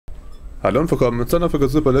Hallo und willkommen zu einer Folge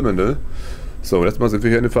Superliminal. So, letztes Mal sind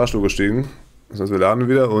wir hier in den Fahrstuhl gestiegen. Das heißt, wir laden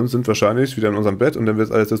wieder und sind wahrscheinlich wieder in unserem Bett und dann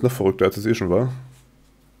wird alles jetzt noch verrückter, als es eh schon war.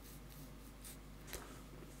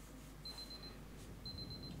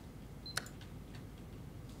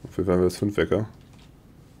 Wofür waren wir jetzt 5 Wecker?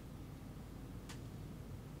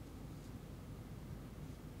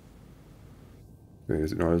 Okay, hier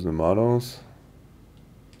sieht noch alles normal aus.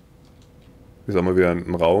 Hier ist auch mal wieder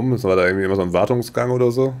ein Raum. Das war da irgendwie immer so ein Wartungsgang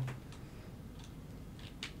oder so.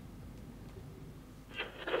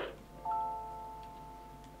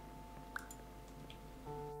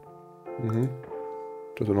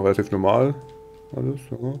 Das ist noch relativ normal. Alles,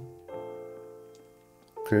 ja.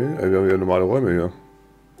 Okay, ey, wir haben wieder normale Räume hier.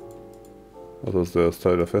 Also ist das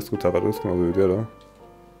Teil, der festgetackert ist, genauso wie der da.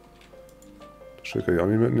 Das Schild kann ich auch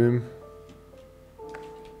nicht mitnehmen.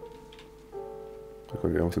 Da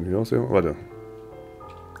kann ich irgendwas von hier aus sehen. Warte.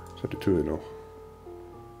 Ich habe die Tür hier noch.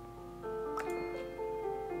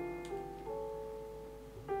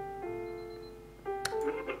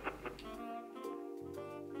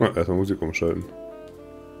 Erstmal Musik umschalten.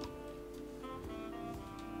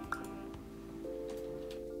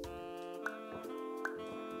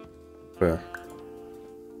 Ja.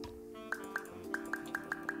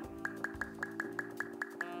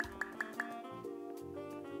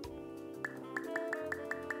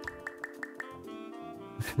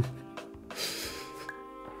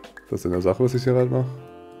 Was ist denn der Sache, was ich hier gerade mache?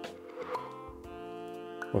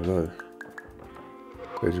 Oh nein.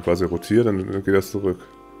 Wenn ich quasi rotiere, dann geht das zurück.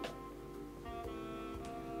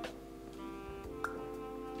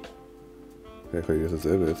 Ja, kann ich das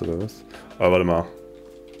dasselbe jetzt, oder was? Aber warte mal.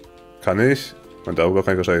 Kann ich? Und darüber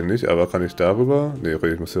kann ich wahrscheinlich nicht, aber kann ich darüber? Ne,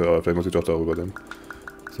 ich muss ja, vielleicht muss ich doch darüber dann.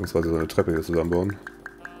 Beziehungsweise so eine Treppe hier zusammenbauen.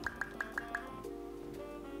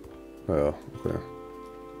 Naja, okay.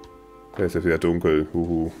 Da ist ja wieder dunkel.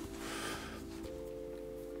 Huhu.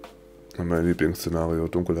 Mein Lieblingsszenario,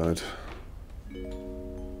 Dunkelheit.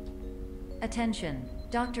 Attention.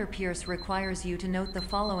 Dr. Pierce requires you to note the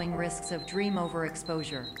following risks of dream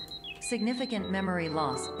overexposure. Significant memory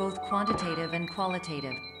loss, both quantitative and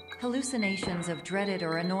qualitative. Hallucinations of dreaded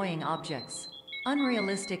or annoying objects.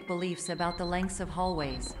 Unrealistic beliefs about the lengths of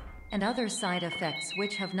hallways. And other side effects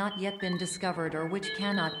which have not yet been discovered or which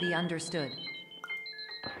cannot be understood.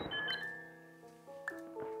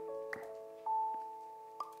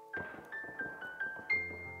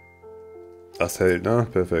 Das hält, ne?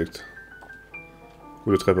 Perfekt.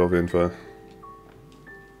 Gute Treppe auf jeden Fall.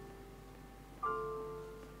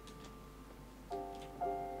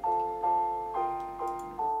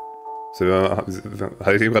 So,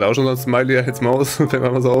 hatte ich eben gerade auch schon so ein Smiley als Maus? Fällt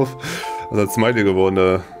mir mal so auf. Also ein Smiley geworden,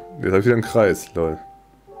 da. Jetzt habe ich wieder einen Kreis, lol.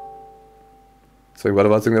 Deswegen war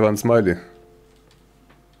der war ein Smiley.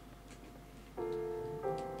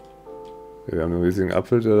 Ja, wir haben einen riesigen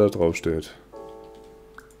Apfel, der da drauf steht.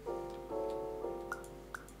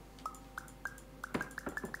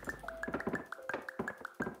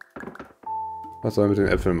 Was sollen wir mit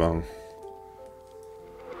den Äpfeln machen?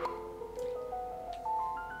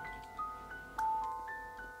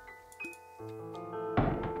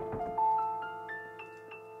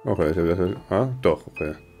 Okay, ich habe doch,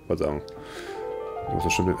 okay. Was sagen. Ich muss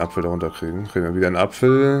bestimmt den Apfel darunter kriegen. Kriegen wir wieder einen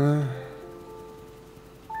Apfel.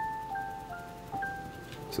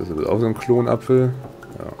 Ist das jetzt auch so ein Klonapfel?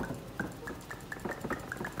 Ja.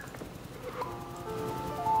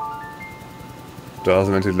 Da ist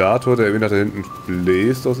ein Ventilator, der irgendwie nach da hinten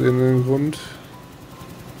bläst aus irgendeinem Grund.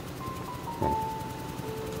 Oh.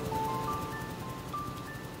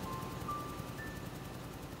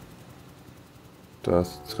 Da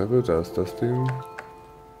ist die Treppe, da ist das Ding.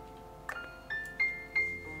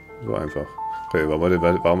 So einfach. Okay, warum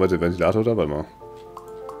war der Ventilator da? Warte mal.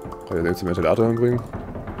 Kann ich jetzt den Ventilator hinbringen?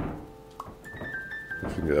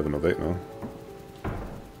 Dann fliegen die einfach noch weg, ne?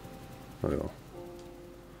 Naja.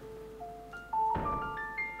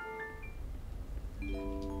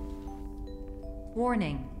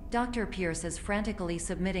 Warning. Dr. Pierce is frantically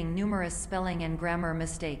submitting numerous spelling and grammar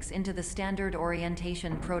mistakes into the standard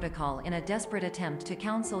orientation protocol in a desperate attempt to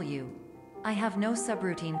counsel you. I have no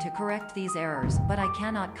subroutine to correct these errors, but I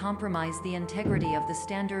cannot compromise the integrity of the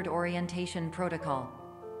standard orientation protocol.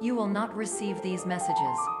 You will not receive these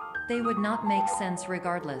messages. They would not make sense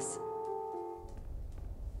regardless.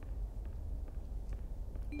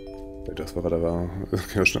 Das war gerade, das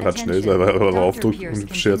kann ja schnell sein, weil er aufdrückt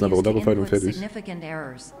und steht jetzt einfach runtergefallen und fertig.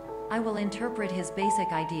 I will interpret his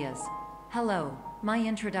basic ideas. Hello, my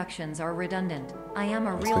introductions are redundant. I am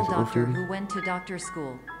a real doctor who went to doctor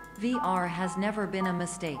school. VR has never been a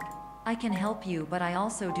mistake. I can help you, but I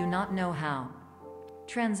also do not know how.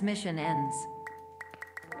 Transmission ends.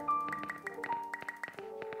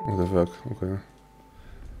 What the fuck, okay.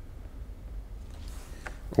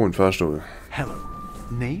 Oh, ein Fahrstuhl. Hello,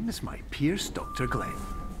 name is my Pierce Dr. Glenn.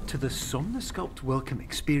 To the Somnosculpt Welcome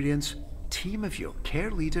Experience, team of your care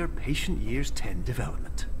leader, patient years 10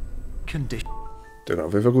 development. Condition. Der kann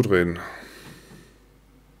auf jeden Fall gut reden.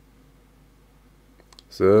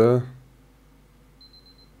 So.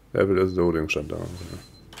 Level is loading stand da.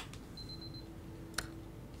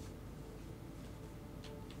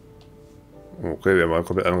 Okay, wir haben einen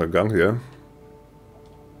komplett anderen Gang hier.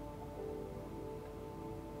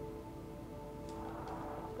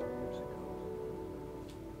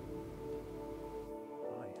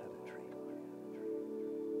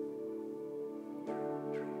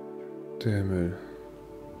 Der Himmel.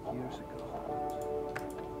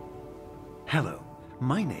 Hello,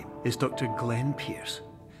 my name is Dr. Glenn Pierce.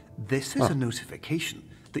 This is a notification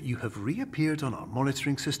that you have reappeared on our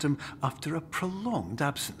monitoring system after a prolonged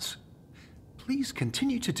absence. Please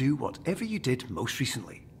continue to do whatever you did most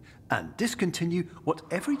recently, and discontinue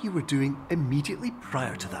whatever you were doing immediately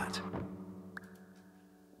prior to that.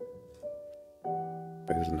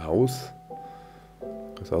 Hier ist ein Haus.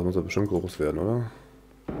 Das Haus muss ja bestimmt groß werden, oder?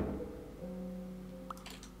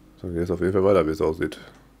 So, hier ist auf jeden Fall weiter, wie es aussieht.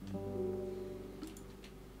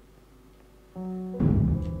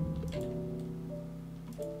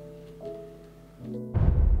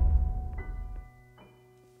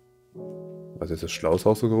 Was ist das schlau, das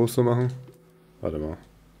Haus so groß zu machen? Warte mal.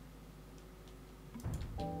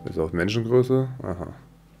 Ist auf Menschengröße? Aha.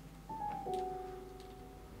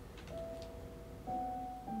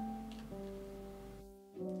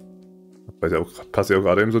 Passt ja auch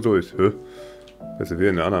gerade eben so durch. Hä? Jetzt sind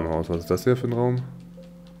wir in einem anderen Haus. Was ist das hier für ein Raum?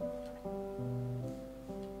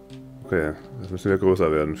 Okay, das müsste wieder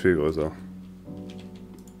größer werden. Viel größer.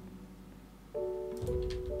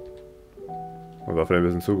 Und war vielleicht ein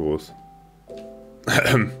bisschen zu groß.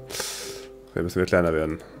 Okay, müssen wir kleiner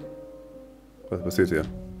werden. Was passiert hier?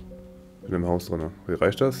 Ich bin im Haus drin. Wie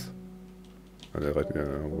reicht das? Ah, der reicht ja.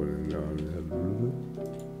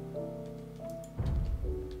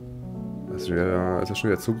 Ist das schon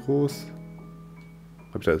wieder zu groß?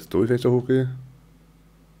 Hab ich da jetzt durch, wenn ich da hochgehe?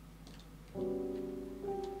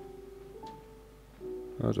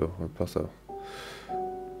 Ah doch, passt auch.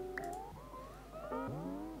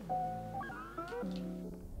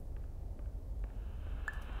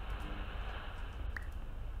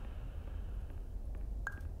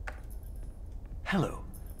 Hello,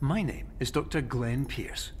 my name is Dr. Glenn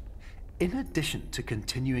Pierce. In addition to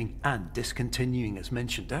continuing and discontinuing as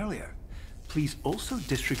mentioned earlier, please also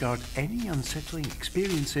disregard any unsettling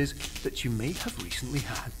experiences that you may have recently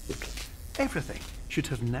had. Everything should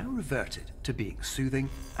have now reverted to being soothing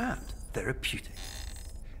and therapeutic.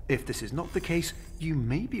 If this is not the case, you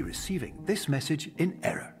may be receiving this message in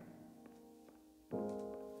error.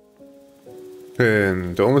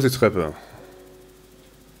 Da oben ist die Treppe.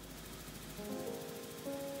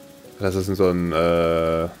 Das ist so ein,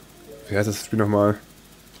 wie heißt das Spiel nochmal?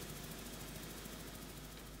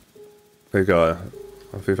 Egal.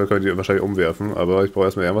 Auf jeden Fall können die wahrscheinlich umwerfen, aber ich brauche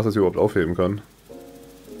erstmal irgendwas, das ich überhaupt aufheben kann.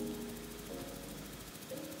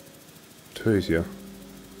 Natürlich hier.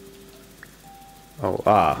 Oh,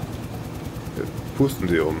 wir pusten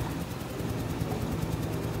die um.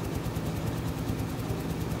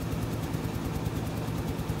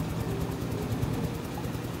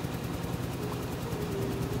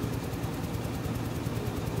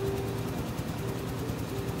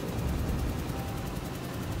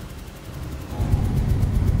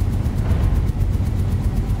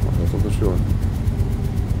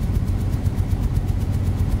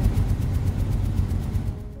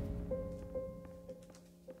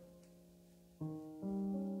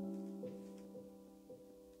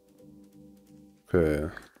 Okay.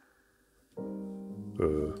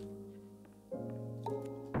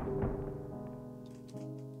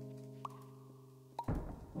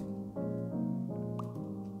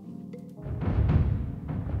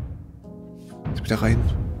 Jetzt wieder rein.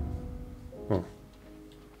 Oh.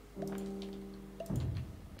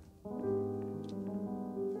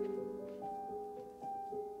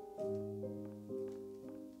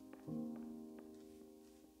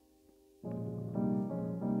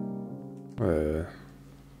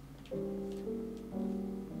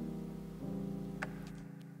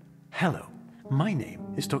 Hello, my name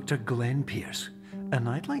is Dr. Glenn Pierce, and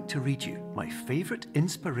I'd like to read you my favorite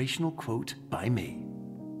inspirational quote by me.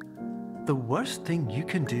 The worst thing you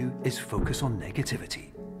can do is focus on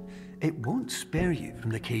negativity. It won't spare you from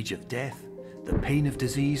the cage of death, the pain of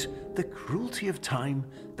disease, the cruelty of time,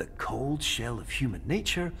 the cold shell of human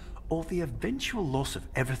nature, or the eventual loss of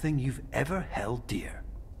everything you've ever held dear.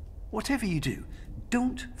 Whatever you do,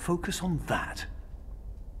 don't focus on that.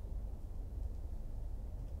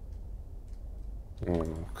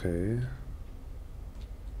 Okay.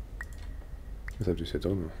 Was hab ich hier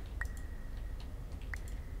drin?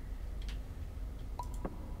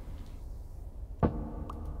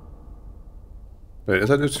 Da ist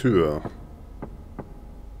halt eine Tür.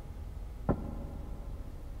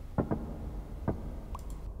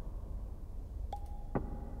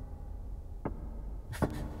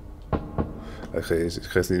 Okay, ich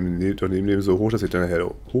kriege es doch neben so hoch, dass ich dann nachher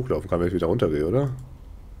hochlaufen kann, wenn ich wieder runtergehe, oder?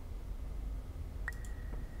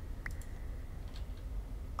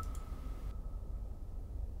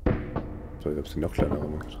 So, ich habe es noch kleiner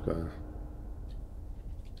gemacht. Geil.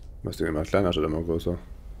 Was Ding immer kleiner statt immer größer.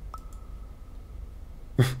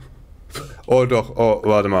 Oh doch, oh,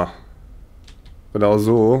 warte mal. Genau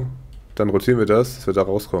so. Dann rotieren wir das, dass wir da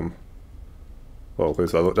rauskommen. Oh, okay,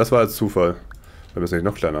 das war als Zufall. Wir müssen nicht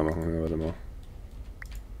noch kleiner machen. Ja, warte mal.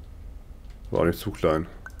 War auch nicht zu klein.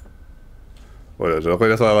 Oh, das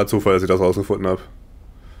war aber Zufall, dass ich das rausgefunden habe.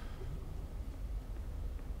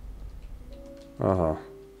 Aha.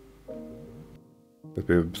 Jetzt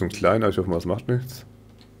bin ich ein bisschen kleiner, ich hoffe mal, das macht nichts.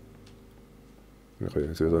 Okay,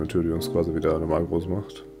 jetzt ist wieder so eine Tür, die uns quasi wieder normal groß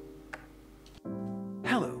macht.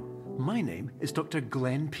 Hello, my name is Dr.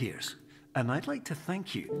 Glenn Pierce, and I'd like to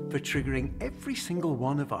thank you for triggering every single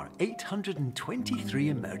one of our 823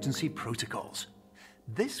 emergency protocols.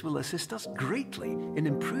 This will assist us greatly in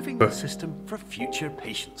improving the system for future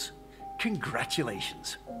patients.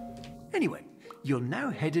 Congratulations. Anyway, you're now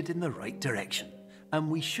headed in the right direction,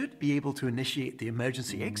 and we should be able to initiate the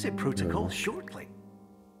emergency exit protocol shortly.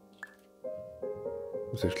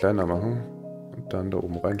 Muss ich kleiner machen und dann da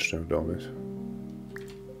oben reinstellen, glaube ich.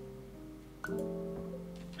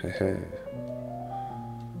 Hehe.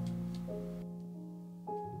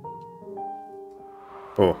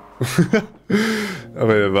 Oh.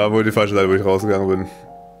 Aber war wohl die falsche Seite, wo ich rausgegangen bin.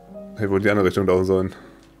 Hätte wohl in die andere Richtung laufen sollen.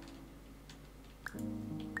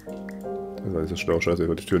 Das war nicht so schlau, scheiße, ich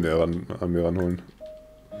wollte die Tür näher an mir ranholen.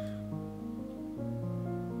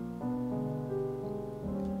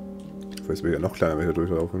 Vielleicht bin ich ja noch kleiner, wenn ich da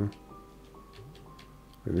durchlaufe. Ne?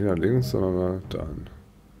 Nicht nach links, sondern dahin.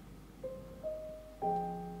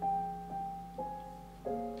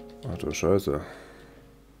 Ach du Scheiße.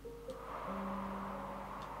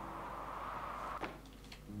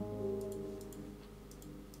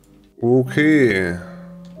 Okay.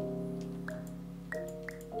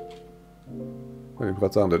 Ich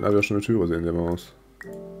gerade sagen, dann haben wir schon eine Tür sehen, der Maus.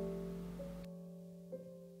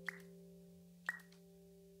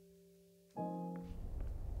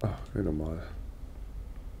 Ach, wie normal.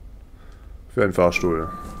 Für einen Fahrstuhl.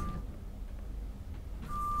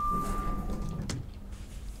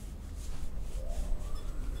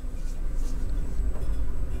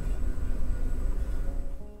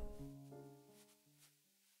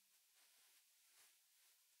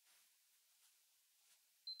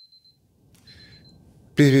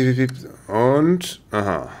 Und,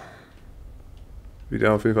 aha.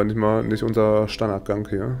 Wieder auf jeden Fall nicht unser Standardgang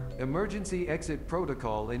hier. Emergency exit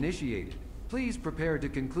protocol initiated. Please prepare to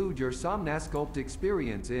conclude your somnasculpt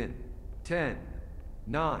experience in 10,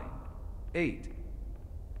 9, 8.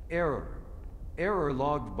 Error. Error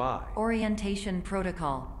logged by. Orientation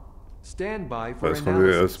protocol. Stand by for Jetzt kommt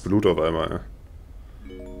wieder das analysis. Blut auf einmal.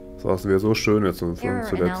 Das war wieder so schön jetzt von Error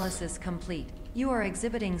zuletzt. analysis complete. You are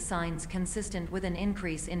exhibiting signs consistent with an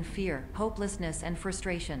increase in fear, hopelessness, and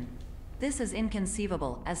frustration. This is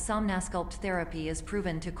inconceivable, as somnasculpt therapy is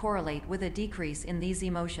proven to correlate with a decrease in these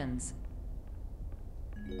emotions.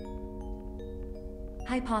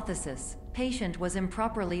 Hypothesis: patient was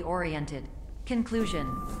improperly oriented. Conclusion: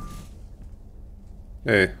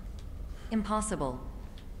 Hey, impossible.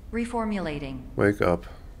 Reformulating. wake up.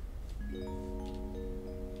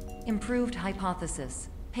 Improved hypothesis: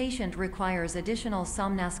 patient requires additional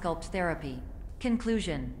somnasculpt therapy.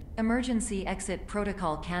 Conclusion: emergency exit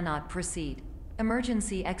protocol cannot proceed.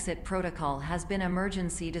 Emergency exit protocol has been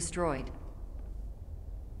emergency destroyed.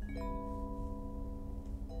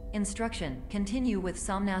 Instruction: continue with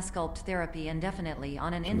somnasculpt therapy indefinitely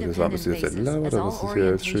on an independent bis jetzt basis, Ende, as oder all was ist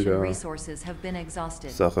hier jetzt schon orientation wieder resources have been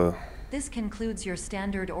exhausted. Sache? This concludes your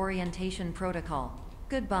standard orientation protocol.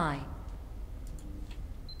 Goodbye.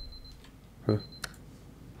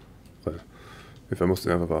 Wir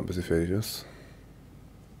mussten einfach warten, bis sie fertig ist.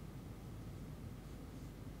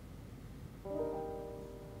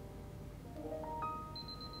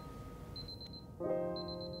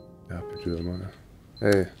 Ja, bitte mal.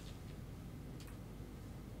 Hey.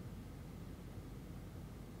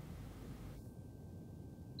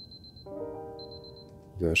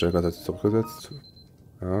 Der Schenker hat sich zurückgesetzt.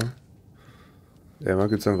 Ja. Einmal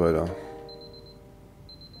geht's dann weiter.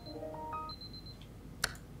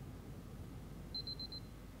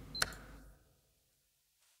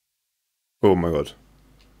 Oh mein Gott.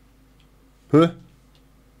 Hä?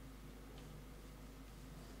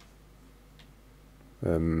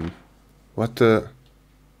 What the...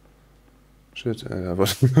 Shit, ja,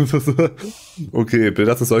 was? Okay, bitte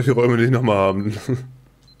lass uns solche Räume nicht nochmal haben.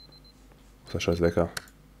 Was ist scheiß Wecker?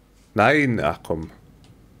 Nein! Ach komm.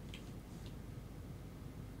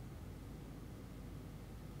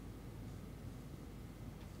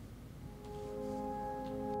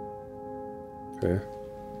 Okay.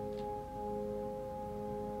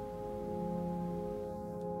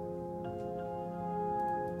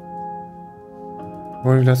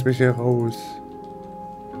 Oh, lass mich hier raus.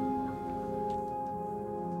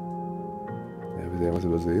 Ja, will der was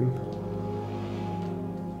übersehen?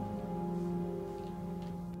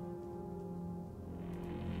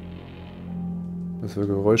 Was für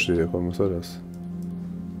Geräusche hier kommen? Was soll das?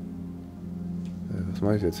 Was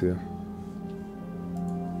mache ich jetzt hier?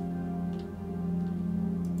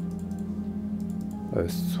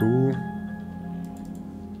 Alles zu.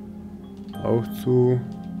 Auch zu.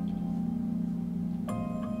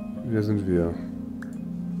 Hier sind wir.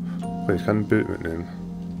 Okay, ich kann ein Bild mitnehmen.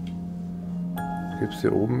 Gibt es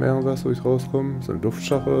hier oben irgendwas, wo ich rauskomme? So ein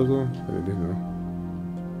Luftschacht oder so? Ja, nicht mehr.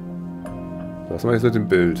 Was mache ich mit dem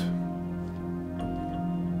Bild?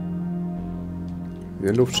 Hier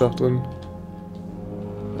ein Luftschacht drin?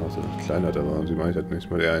 Ja, so ein kleiner, aber die mache ich halt nicht.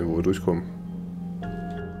 Mal eher einen, wo wir durchkommen.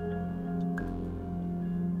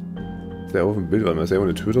 Ist ja auf dem Bild, weil man ist ja immer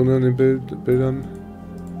eine Tür drin in den Bildern.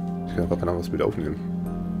 Ich kann einfach kein anderes Bild aufnehmen.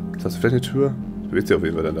 Hast du vielleicht eine Tür? Bewegt sich auf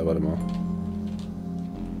jeden Fall dann da, warte mal.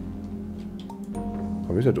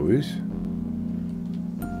 Komm ich da durch?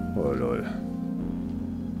 Oh lol.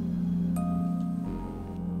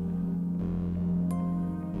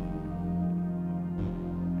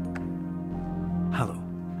 Hello,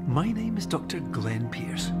 my name is Dr. Glenn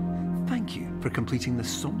Pierce. Thank you for completing the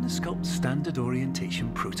Somnosculpt Standard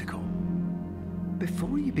Orientation Protocol.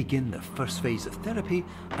 Before you begin the first phase of therapy,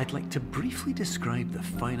 I'd like to briefly describe the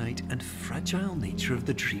finite and fragile nature of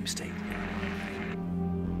the dream state.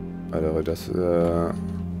 Alter, das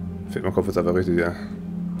fehlt mein Kopf jetzt aber richtig, ja.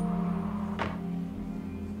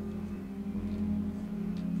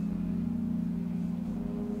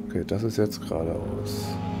 Okay, das ist jetzt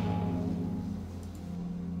geradeaus.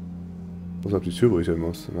 Ich muss auf die Tür, wo ich hin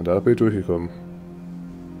muss. Na, da bin ich durchgekommen.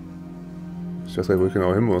 Ich weiß gar nicht, wo ich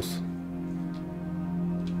genau hin muss.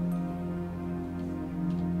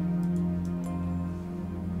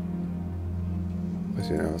 Kann ich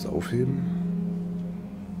hier was aufheben?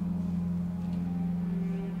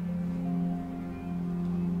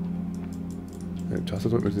 Wenn die Taste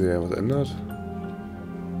drückt, mit der ja was ändert.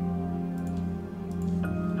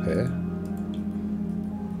 Hä?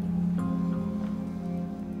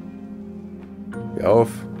 Geh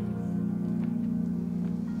auf!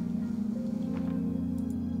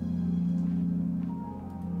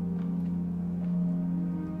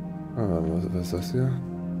 Ah, was ist das hier?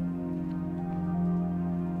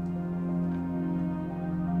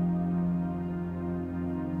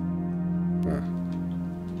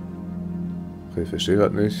 Okay, ich verstehe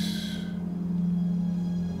gerade nicht.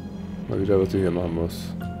 Mal wieder, was ich hier machen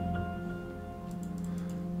muss.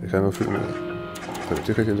 Ich kann nur fühlen. Kann ich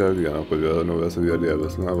direkt interagieren, obwohl wir nur erst wieder leer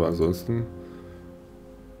wissen. Aber ansonsten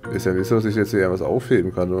ist ja nicht so, dass ich jetzt hier was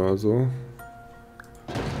aufheben kann oder so.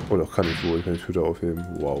 Oder kann ich wohl, ich kann die Tüte aufheben.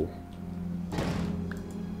 Wow.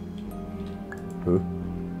 Hä?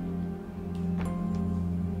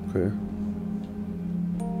 Okay.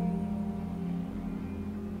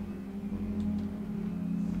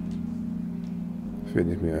 Ich will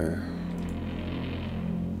nicht mehr.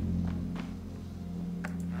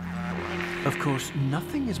 Of course,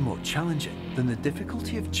 nothing is more challenging than the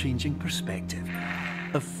difficulty of changing perspective,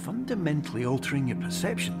 of fundamentally altering your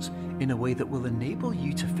perceptions in a way that will enable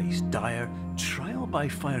you to face dire,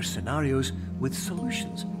 trial-by-fire scenarios with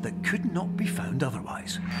solutions that could not be found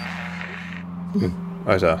otherwise.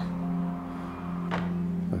 Alter.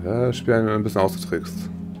 Das Spiel hat ein bisschen ausgetrickst.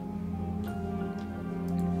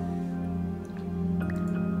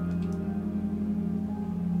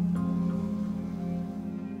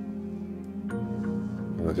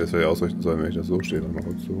 Ich jetzt vielleicht ausrichten sollen, wenn ich das so stehe, dann mal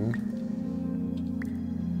kurz so.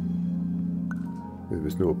 Wir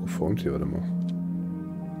wissen nur geformt hier, warte mal.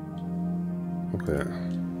 Okay.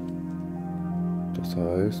 Das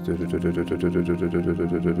heißt.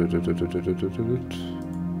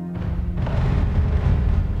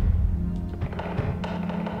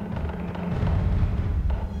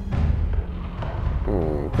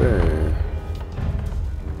 Oh. Okay.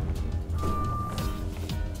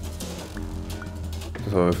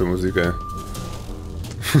 Was haben wir für Musik, ey?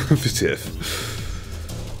 WTF.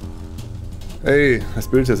 Ey, das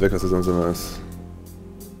Bild ist weg, was das sonst immer ist.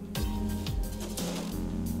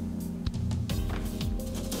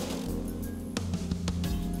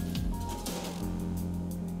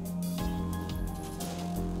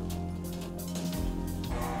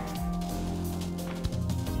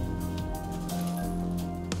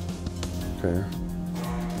 Okay.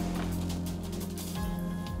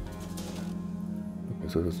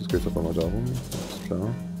 Jetzt geht es auf einmal darum. Alles klar.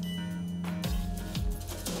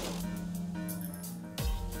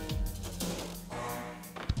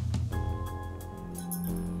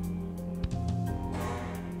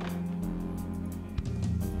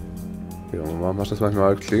 Ja, man macht das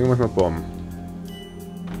manchmal klingen, manchmal bomben.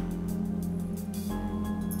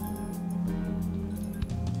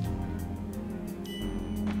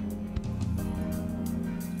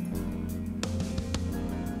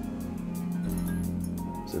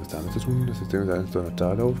 Was damit zu tun, dass jetzt irgendwas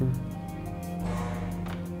da laufen?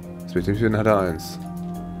 Das wird nämlich in HT1.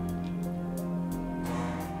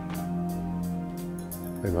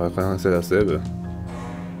 Ich mache gerade ist ja dasselbe.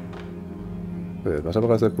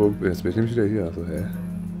 Wasserbereichszeitpunkt, jetzt bin ich nämlich wieder hier. Also, hä?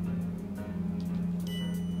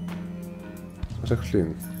 Was macht das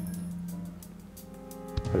klingen?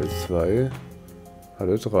 Halle 2,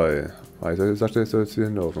 Halle 3. Ich sagte, ich soll jetzt hier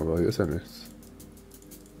hinlaufen, aber hier ist ja nichts.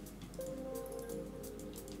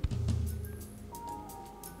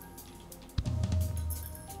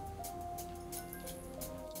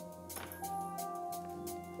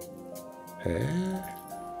 Hä?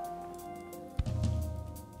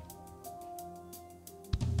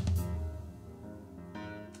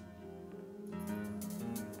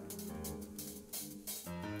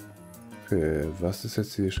 Okay, was ist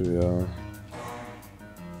jetzt hier schon wieder?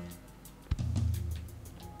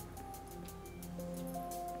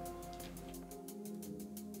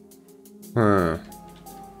 Hm.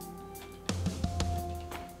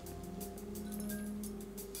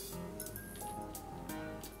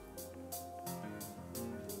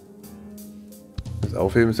 Das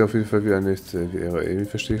Aufheben ist ja auf jeden Fall wieder nichts. Irgendwie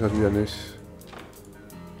verstehe ich gerade wieder nicht.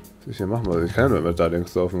 Was ich hier machen muss. Ich kann ja nur immer da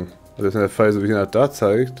links laufen. Also ist in der Fall, so wie er da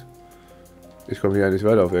zeigt. Ich komme hier ja nicht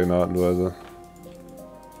weiter auf irgendeine Art und Weise.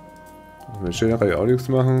 Mit Schildern kann ich auch nichts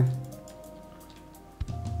machen.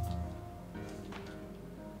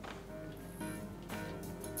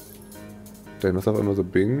 Dann macht auch immer so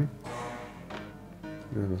Bing.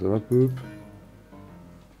 Ja, was immer Boop.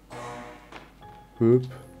 Boop.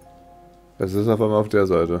 Das ist auf einmal auf der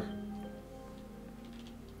Seite.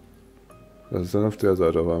 Das ist dann auf der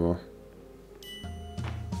Seite auf einmal.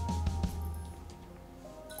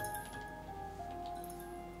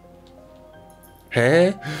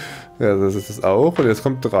 Hä? Ja, das ist es auch. Und jetzt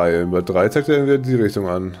kommt 3. Und bei 3 zeigt er irgendwie die Richtung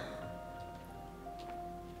an.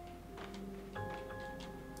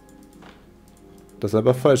 Das ist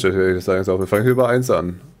einfach falsch, hätte ich das sagen soll. Wir fangen hier bei 1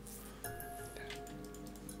 an.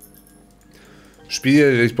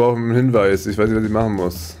 Spiel, ich brauche einen Hinweis. Ich weiß nicht, was ich machen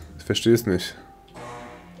muss. Ich verstehe es nicht.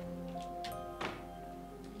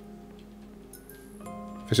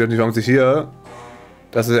 Ich verstehe nicht, warum sich hier...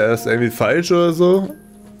 Das ist erst irgendwie falsch oder so.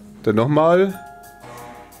 Dann nochmal.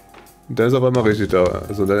 Und dann ist auf einmal richtig da.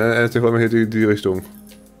 Also dann ändert sich auf einmal hier die Richtung.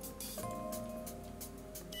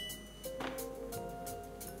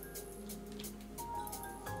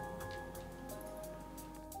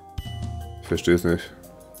 Ich verstehe es nicht.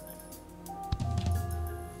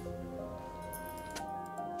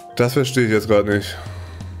 Das verstehe ich jetzt gerade nicht.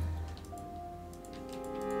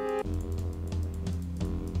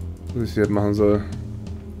 Was ich jetzt machen soll.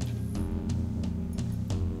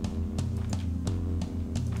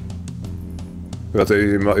 Also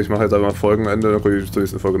ich mache jetzt einfach mal Folgenende, dann komme ich zur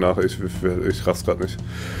nächsten Folge nach. Ich raff's gerade nicht.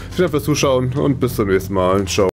 Vielen Dank fürs Zuschauen und bis zum nächsten Mal. Ciao.